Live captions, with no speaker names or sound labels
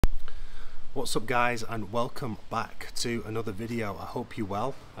What's up guys, and welcome back to another video. I hope you're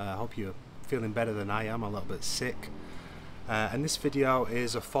well. I hope you're feeling better than I am. A little bit sick. And this video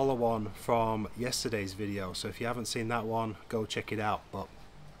is a follow-on from yesterday's video, so if you haven't seen that one, go check it out. But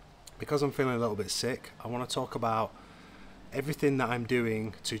because I'm feeling a little bit sick, I want to talk about everything that I'm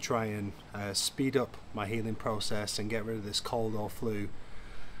doing to try and speed up my healing process and get rid of this cold or flu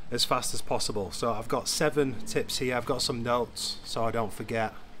as fast as possible. So I've got 7 tips here. I've got some notes so I don't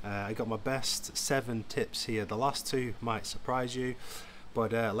forget. I got my best 7 tips here. The last 2 might surprise you,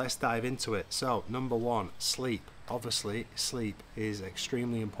 but let's dive into it. So number 1, sleep. Obviously sleep is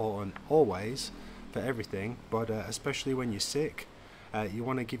extremely important always for everything, but especially when you're sick, you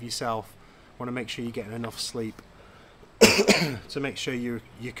want to give yourself, make sure you're getting enough sleep to make sure you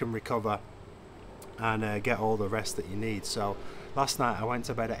can recover and get all the rest that you need. So last night I went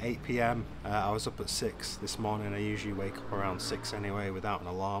to bed at 8 p.m. I was up at 6 this morning. I usually wake up around 6 anyway without an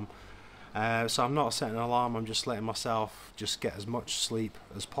alarm. So I'm not setting an alarm, I'm just letting myself just get as much sleep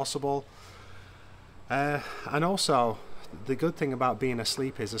as possible. And also, the good thing about being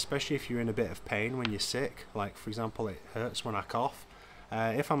asleep is, especially if you're in a bit of pain when you're sick, like for example it hurts when I cough,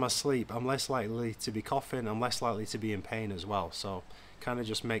 if I'm asleep I'm less likely to be coughing, I'm less likely to be in pain as well. So kind of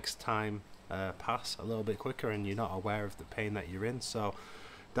just makes time pass a little bit quicker and you're not aware of the pain that you're in. So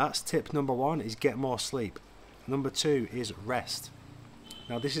that's tip number 1, is get more sleep. Number 2 is rest.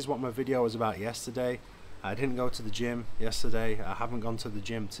 Now this is what my video was about yesterday. I didn't go to the gym yesterday. I haven't gone to the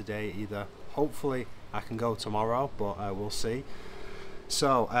gym today either. Hopefully I can go tomorrow, but we'll see.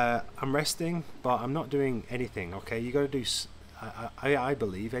 So I'm resting, but I'm not doing anything. Okay, you got to do I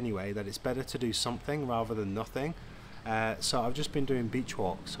believe anyway that it's better to do something rather than nothing. So I've just been doing beach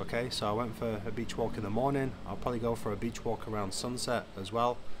walks. Okay, so I went for a beach walk in the morning. I'll probably go for a beach walk around sunset as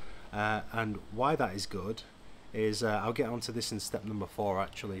well. And why that is good is I'll get onto this in step number 4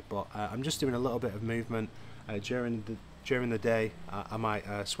 actually, but I'm just doing a little bit of movement during the day. I might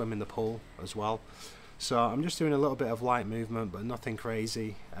swim in the pool as well. So I'm just doing a little bit of light movement, but nothing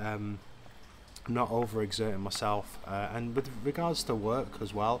crazy. I'm not overexerting myself. And with regards to work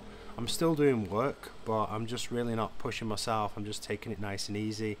as well, I'm still doing work, but I'm just really not pushing myself. I'm just taking it nice and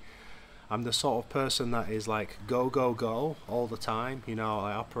easy. I'm the sort of person that is like go go go all the time. You know,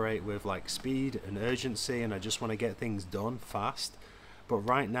 I operate with like speed and urgency, and I just want to get things done fast. But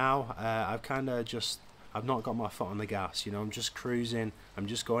right now I've not got my foot on the gas. You know, I'm just cruising, I'm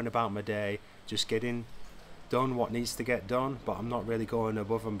just going about my day, just getting done what needs to get done, but I'm not really going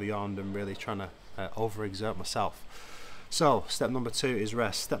above and beyond and really trying to overexert myself. So step number 2 is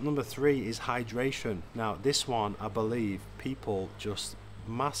rest. Step number 3 is hydration. Now this one I believe people just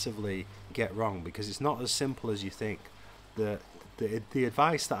massively get wrong, because it's not as simple as you think. The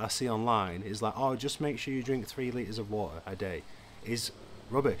advice that I see online is like, oh, just make sure you drink 3 liters of water a day, is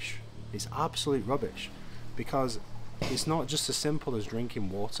rubbish. It's absolute rubbish, because it's not just as simple as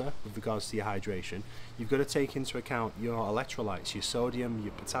drinking water with regards to your hydration. You've got to take into account your electrolytes, your sodium,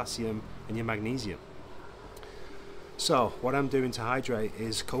 your potassium and your magnesium. So what I'm doing to hydrate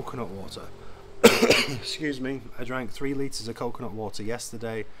is coconut water. Excuse me. I drank 3 liters of coconut water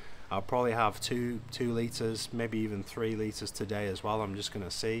yesterday. I'll probably have 2 liters, maybe even 3 liters today as well. I'm just going to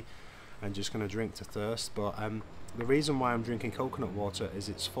see. I'm just going to drink to thirst. But the reason why I'm drinking coconut water is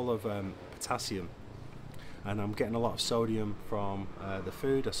it's full of potassium, and I'm getting a lot of sodium from the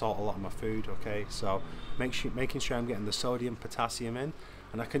food. I salt a lot of my food. Okay, so making sure I'm getting the sodium, potassium in,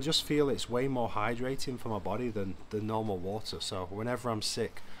 and I can just feel it's way more hydrating for my body than the normal water. So whenever I'm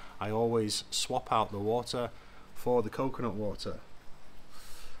sick, I always swap out the water for the coconut water.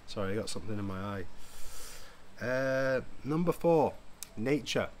 Sorry, I got something in my eye. Number 4,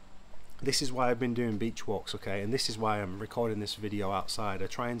 nature. This is why I've been doing beach walks, okay, and this is why I'm recording this video outside. I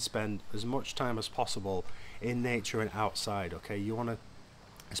try and spend as much time as possible in nature and outside, okay. You want to,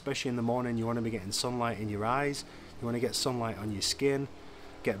 especially in the morning, you want to be getting sunlight in your eyes, you want to get sunlight on your skin,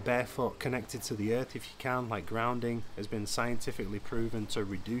 get barefoot, connected to the earth if you can. Like grounding has been scientifically proven to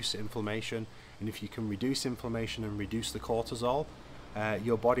reduce inflammation, and if you can reduce inflammation and reduce the cortisol,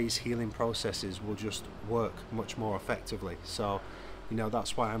 your body's healing processes will just work much more effectively. So, you know,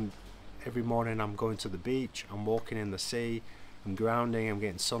 that's why every morning I'm going to the beach, I'm walking in the sea, I'm grounding, I'm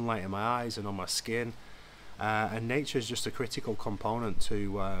getting sunlight in my eyes and on my skin. And nature is just a critical component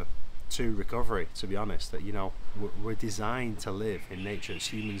to recovery, to be honest. That, you know, we're designed to live in nature as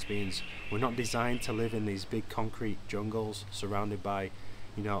humans beings. We're not designed to live in these big concrete jungles surrounded by,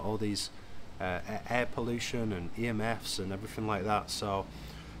 you know, all these air pollution and EMFs and everything like that. So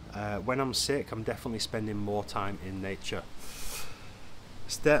when I'm sick, I'm definitely spending more time in nature.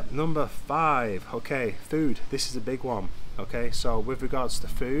 Step number 5. Okay, food. This is a big one. Okay, so with regards to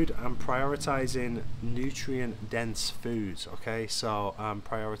food, I'm prioritizing nutrient dense foods. Okay, so I'm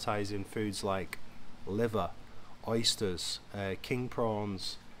prioritizing foods like liver, oysters, king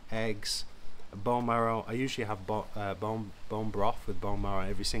prawns, eggs, bone marrow. I usually have bone broth with bone marrow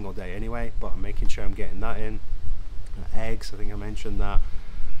every single day anyway, but I'm making sure I'm getting that in. Eggs, I think I mentioned that.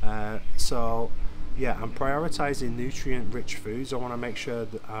 So yeah, I'm prioritizing nutrient rich foods. I want to make sure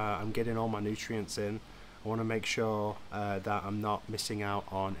that I'm getting all my nutrients in. I want to make sure that I'm not missing out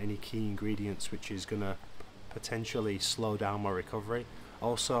on any key ingredients, which is going to potentially slow down my recovery.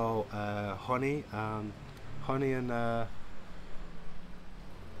 Also honey and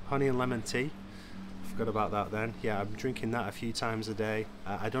lemon tea. Forgot about that then. Yeah, I'm drinking that a few times a day.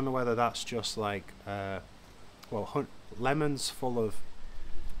 I don't know whether that's just like lemon's full of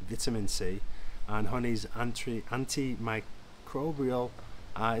vitamin C, and honey's antimicrobial.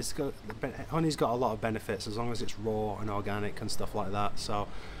 Honey's got a lot of benefits as long as it's raw and organic and stuff like that. So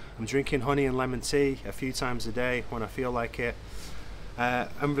I'm drinking honey and lemon tea a few times a day when I feel like it.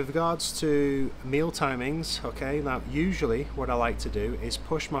 And with regards to meal timings, okay, now usually what I like to do is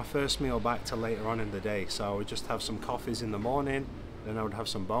push my first meal back to later on in the day. So I would just have some coffees in the morning, then I would have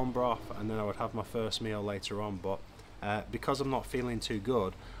some bone broth, and then I would have my first meal later on. But because I'm not feeling too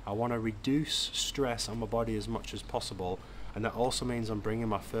good, I want to reduce stress on my body as much as possible, and that also means I'm bringing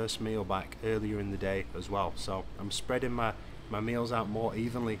my first meal back earlier in the day as well. So I'm spreading my meals out more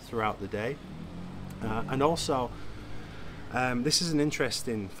evenly throughout the day. And also this is an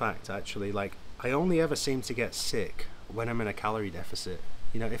interesting fact actually, like I only ever seem to get sick when I'm in a calorie deficit.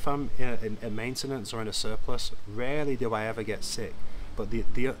 You know, if I'm in maintenance or in a surplus, rarely do I ever get sick. But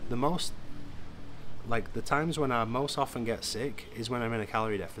the most, like the times when I most often get sick is when I'm in a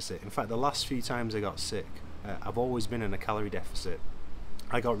calorie deficit. In fact, the last few times I got sick, I've always been in a calorie deficit.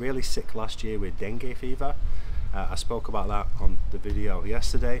 I got really sick last year with dengue fever. I spoke about that on the video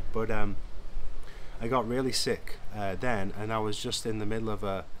yesterday, but I got really sick then, and I was just in the middle of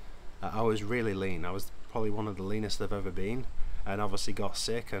I was really lean. I was probably one of the leanest I've ever been, and obviously got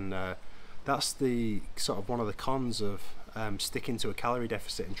sick, and that's the sort of one of the cons of sticking to a calorie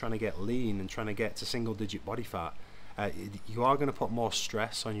deficit and trying to get lean and trying to get to single digit body fat. You are going to put more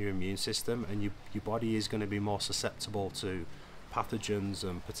stress on your immune system, and your body is going to be more susceptible to pathogens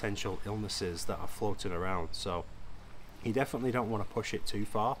and potential illnesses that are floating around. So you definitely don't want to push it too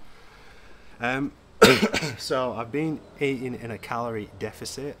far. So I've been eating in a calorie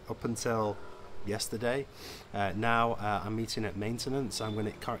deficit up until yesterday. Now I'm eating at maintenance. I'm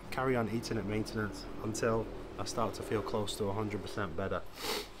going to carry on eating at maintenance until I start to feel close to 100% better.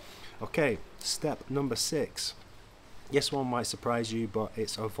 Okay, step number 6. Yes, one might surprise you, but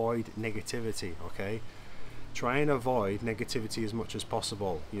it's avoid negativity. Okay, try and avoid negativity as much as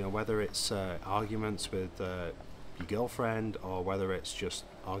possible. You know, whether it's arguments with your girlfriend, or whether it's just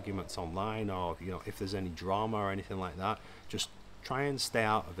arguments online, or you know, if there's any drama or anything like that, just try and stay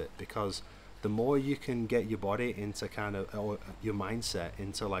out of it, because the more you can get your body into kind of, or your mindset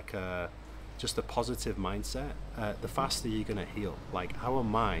into like just a positive mindset, the faster you're gonna heal. Like, our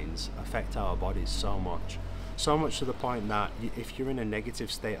minds affect our bodies so much to the point that if you're in a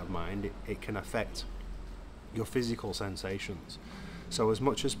negative state of mind, it can affect your physical sensations. So as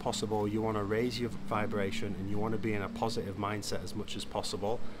much as possible, you want to raise your vibration, and you want to be in a positive mindset as much as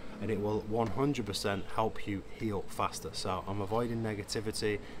possible, and it will 100% help you heal faster. So I'm avoiding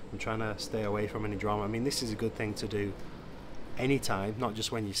negativity. I'm trying to stay away from any drama. I mean, this is a good thing to do anytime, not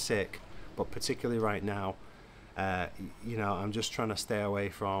just when you're sick, but particularly right now. You know, I'm just trying to stay away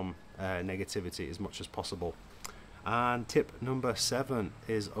from negativity as much as possible. And tip number 7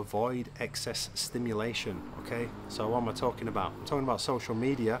 is avoid excess stimulation. Okay, so what am I talking about? I'm talking about social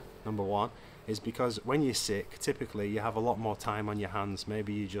media. Number 1 is because when you're sick, typically you have a lot more time on your hands.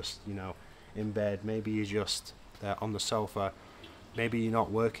 Maybe you just, you know, in bed, maybe you're just on the sofa, maybe you're not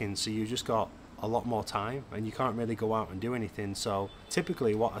working, so you just got a lot more time and you can't really go out and do anything. So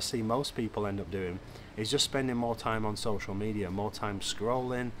typically what I see most people end up doing is just spending more time on social media, more time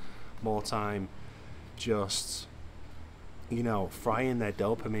scrolling, more time just, you know, frying their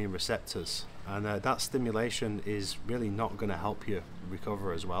dopamine receptors, and that stimulation is really not going to help you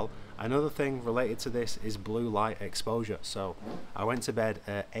recover as well. Another thing related to this is blue light exposure. So I went to bed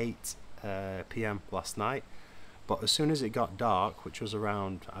at 8 p.m. last night, but as soon as it got dark, which was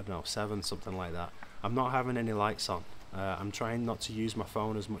around, I don't know, 7, something like that, I'm not having any lights on. I'm trying not to use my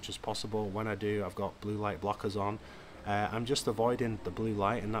phone as much as possible. When I do, I've got blue light blockers on. I'm just avoiding the blue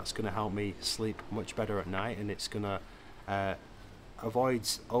light, and that's going to help me sleep much better at night, and it's going to avoid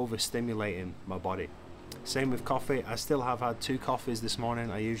overstimulating my body. Same with coffee. I still have had 2 coffees this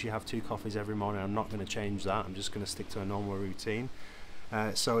morning. I usually have 2 coffees every morning. I'm not going to change that. I'm just going to stick to a normal routine.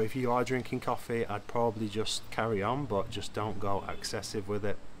 So if you are drinking coffee, I'd probably just carry on, but just don't go excessive with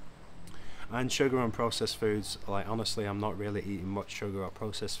it. And sugar and processed foods, like honestly, I'm not really eating much sugar or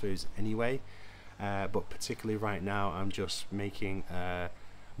processed foods anyway, but particularly right now, I'm just making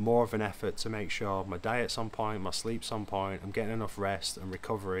more of an effort to make sure my diet's on point, my sleep's on point, I'm getting enough rest and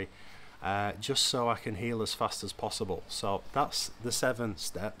recovery, just so I can heal as fast as possible. So that's the 7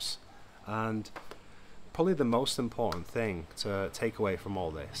 steps, and probably the most important thing to take away from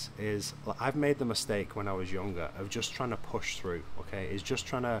all this is, I've made the mistake when I was younger of just trying to push through, okay? Is just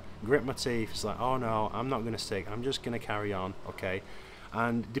trying to grit my teeth. It's like, oh no, I'm not going to stick, I'm just going to carry on, okay?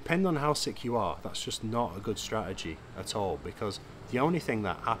 And depending on how sick you are, that's just not a good strategy at all, because the only thing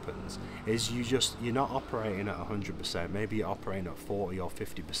that happens is you're not operating at 100%, maybe you're operating at 40 or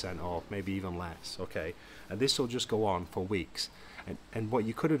 50% or maybe even less, okay? And this will just go on for weeks. And what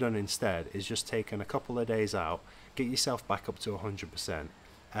you could have done instead is just taken a couple of days out, get yourself back up to 100%,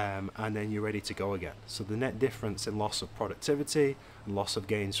 and then you're ready to go again. So the net difference in loss of productivity and loss of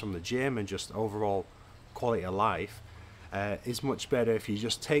gains from the gym and just overall quality of life is much better if you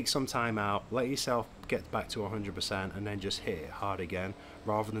just take some time out, let yourself get back to 100%, and then just hit it hard again,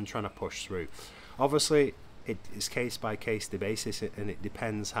 rather than trying to push through. Obviously, it is case by case basis, and it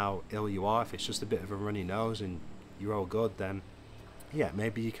depends how ill you are. If it's just a bit of a runny nose and you're all good, then yeah,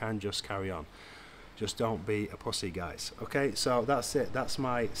 maybe you can just carry on. Just don't be a pussy, guys. Okay, so that's it. That's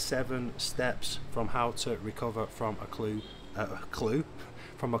my 7 steps from how to recover from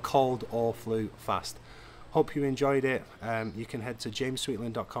from a cold or flu fast. Hope you enjoyed it. You can head to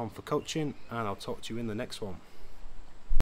jamessweetland.com for coaching, and I'll talk to you in the next one.